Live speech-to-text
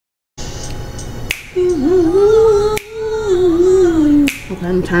Okay,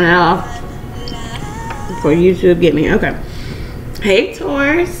 I'm turning it off for YouTube get me. Okay. Hey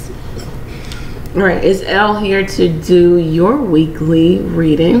Taurus. Alright, it's Elle here to do your weekly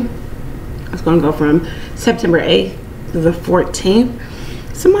reading. It's going to go from September 8th to the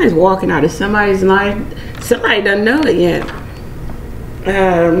 14th. Somebody's walking out of somebody's life. Somebody doesn't know it yet.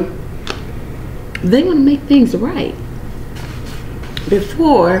 They want to make things right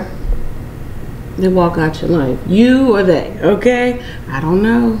before they walk out your life. You or they, okay? I don't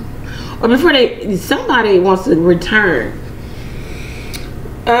know. Or before somebody wants to return.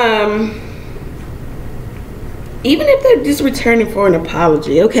 Even if they're just returning for an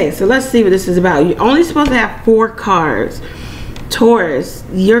apology. Okay, so let's see what this is about. You're only supposed to have 4 cards. Taurus,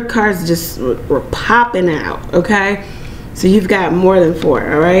 your cards just were popping out, okay? So you've got more than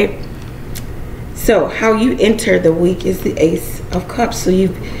 4, all right? So how you enter the week is the Ace of Cups. So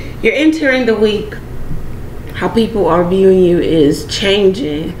you're entering the week, how people are viewing you is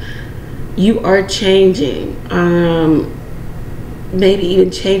changing. You are changing. Maybe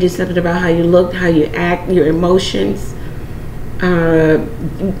even changing something about how you look, how you act, your emotions.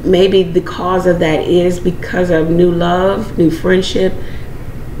 Maybe the cause of that is because of new love, new friendship,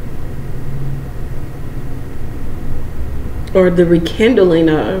 or the rekindling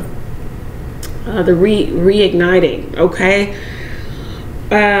of the reigniting. Okay,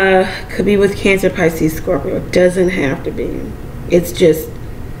 could be with Cancer, Pisces, Scorpio. It doesn't have to be. It's just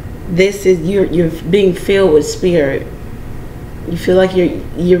this is you're being filled with spirit. You feel like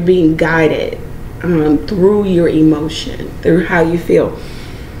you're being guided through your emotion, through how you feel.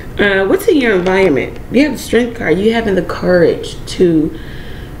 What's in your environment? You have the Strength card. You having the courage to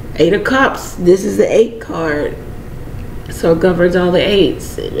 8 of Cups. This is the 8 card, so it governs all the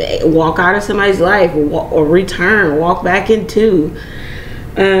 8s. Walk out of somebody's life, or return, walk back into.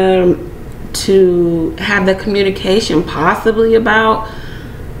 To have the communication, possibly about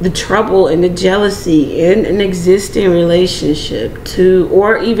the trouble and the jealousy in an existing relationship,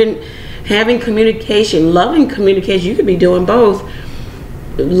 or even having communication, loving communication. You could be doing both.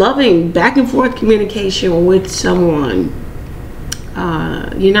 Loving back and forth communication with someone.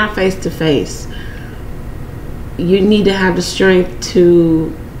 You're not face to face. You need to have the strength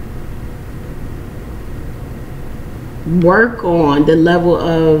to work on the level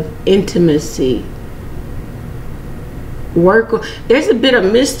of intimacy. There's a bit of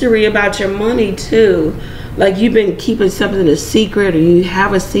mystery about your money too. Like you've been keeping something a secret, or you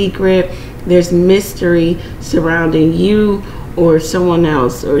have a secret. There's mystery surrounding you or someone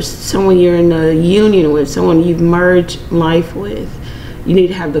else, or someone you're in a union with, someone you've merged life with. You need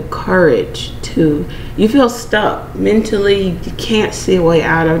to have the courage to. You feel stuck mentally. You can't see a way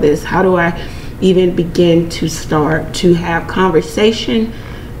out of this. How do I even begin to start to have conversation,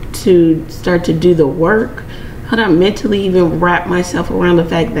 to start to do the work? How do I mentally even wrap myself around the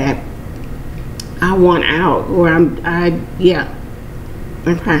fact that I want out, or yeah.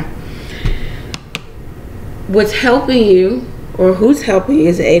 Okay. What's helping you, or who's helping you,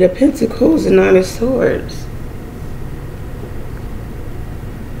 is the 8 of Pentacles and 9 of Swords.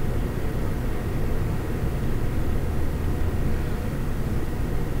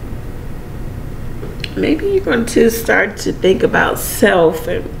 Maybe you're going to start to think about self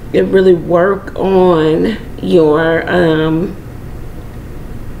and really work on your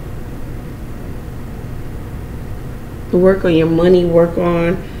work on your money, work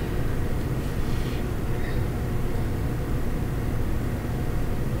on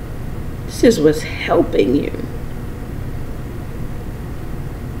this is what's helping you.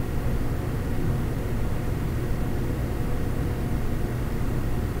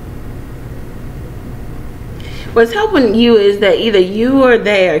 What's helping you is that either you or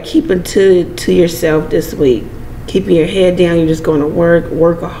they are keeping to yourself this week. Keeping your head down. You're just going to work,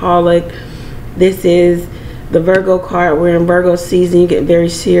 workaholic. This is the Virgo card. We're in Virgo season. You get very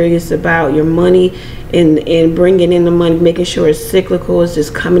serious about your money and bringing in the money, making sure it's cyclical. It's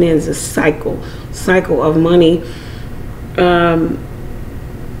just coming in as a cycle of money.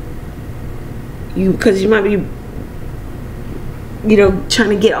 Because you might be, trying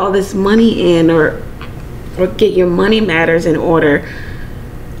to get all this money in, or get your money matters in order.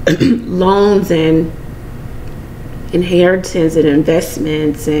 Loans and inheritance and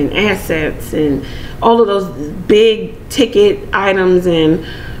investments and assets and all of those big ticket items and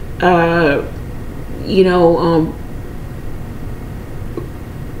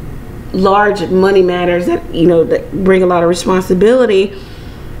large money matters that that bring a lot of responsibility.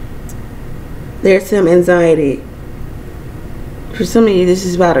 There's some anxiety. For some of you, this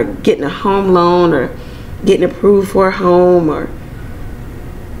is about getting a home loan, or getting approved for a home, or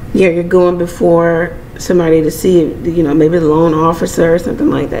Yeah, you're going before somebody to see, you know, maybe the loan officer or something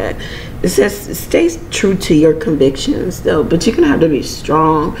like that. It says stay true to your convictions though, but you're gonna have to be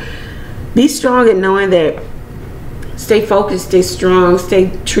strong. Be strong in knowing that, stay focused, stay strong, stay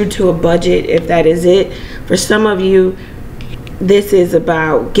true to a budget if that is it. For some of you, this is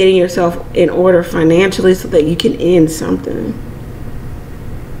about getting yourself in order financially so that you can end something.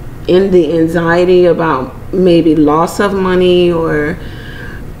 End the anxiety about maybe loss of money or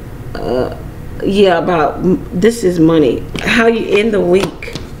yeah, about this is money. How you end the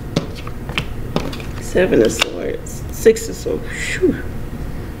week. 7 of Swords, 6 of Swords. Whew.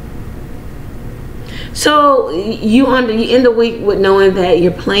 So you end the week with knowing that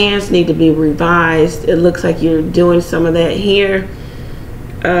your plans need to be revised. It looks like you're doing some of that here,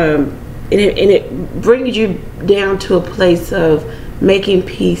 and it brings you down to a place of making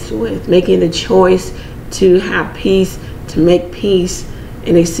peace with, making the choice to have peace, to make peace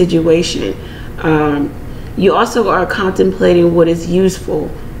in a situation. You also are contemplating what is useful,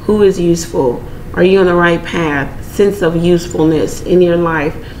 who is useful, are you on the right path, sense of usefulness in your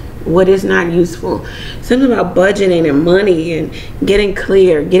life, what is not useful. Something about budgeting and money and getting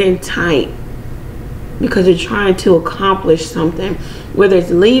clear, getting tight, because you're trying to accomplish something, whether it's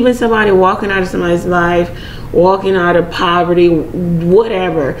leaving somebody, walking out of somebody's life, walking out of poverty,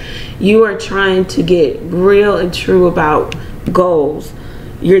 whatever. You are trying to get real and true about goals.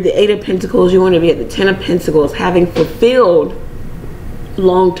 You're the 8 of Pentacles, you want to be at the 10 of Pentacles, having fulfilled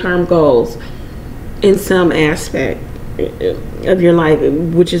long-term goals in some aspect of your life,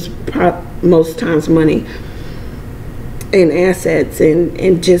 which is most times money and assets,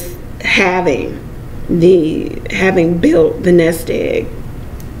 and just having built the nest egg.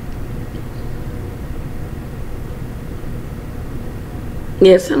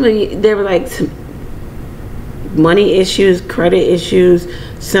 Yeah, some of you, there were like some money issues, credit issues,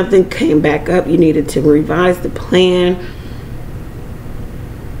 something came back up, you needed to revise the plan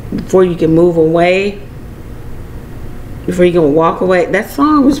before you can move away, before you can walk away. That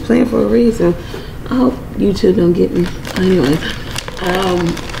song was playing for a reason. I hope YouTube don't get me. Anyway,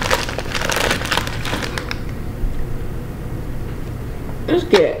 let's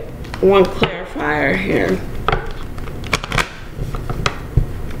get one clarifier here.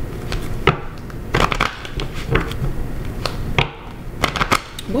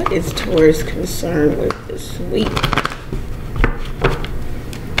 What is Taurus concerned with this week?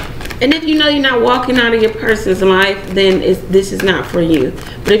 And if you know you're not walking out of your person's life, then this is not for you.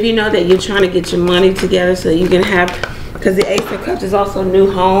 But if you know that you're trying to get your money together so you can have, because the Ace of Cups is also a new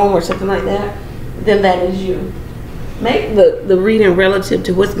home or something like that, then that is you. Make the reading relative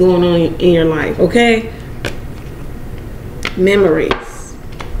to what's going on in your life, okay? Memories.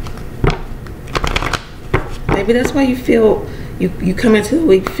 Maybe that's why you feel, you come into the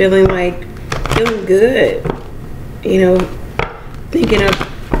week feeling good, you know, thinking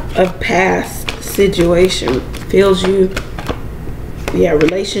of past situation, feels you, yeah,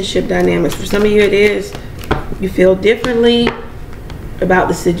 relationship dynamics. For some of you it is, you feel differently about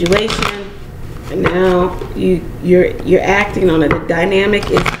the situation, and now you're acting on it. The dynamic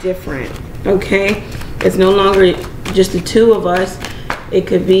is different, okay? It's no longer just the two of us. It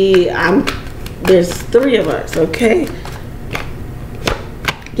could be, there's 3 of us, okay?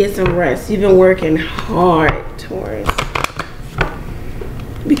 Get some rest. You've been working hard, Taurus,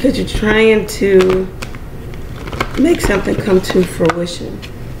 because you're trying to make something come to fruition.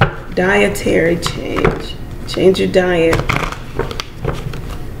 Dietary change your diet.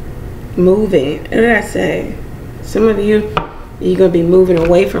 Moving, what did I say? Some of you, you're gonna be moving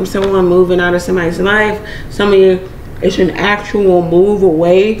away from someone, moving out of somebody's life. Some of you, it's an actual move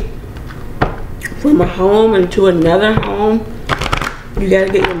away from a home into another home. You got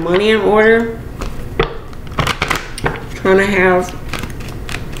to get your money in order. Trying to have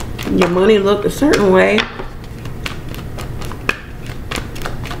your money look a certain way.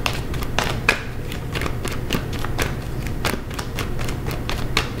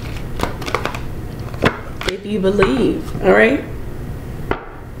 If you believe, all right?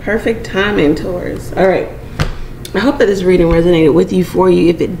 Perfect timing, Taurus. All right. I hope that this reading resonated with you, for you.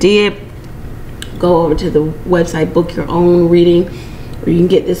 If it did, go over to the website, book your own reading, where you can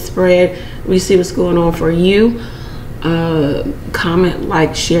get this spread. We see what's going on for you. Comment,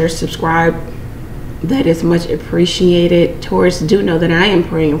 like, share, subscribe. That is much appreciated. Taurus, do know that I am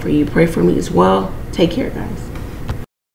praying for you. Pray for me as well. Take care, guys.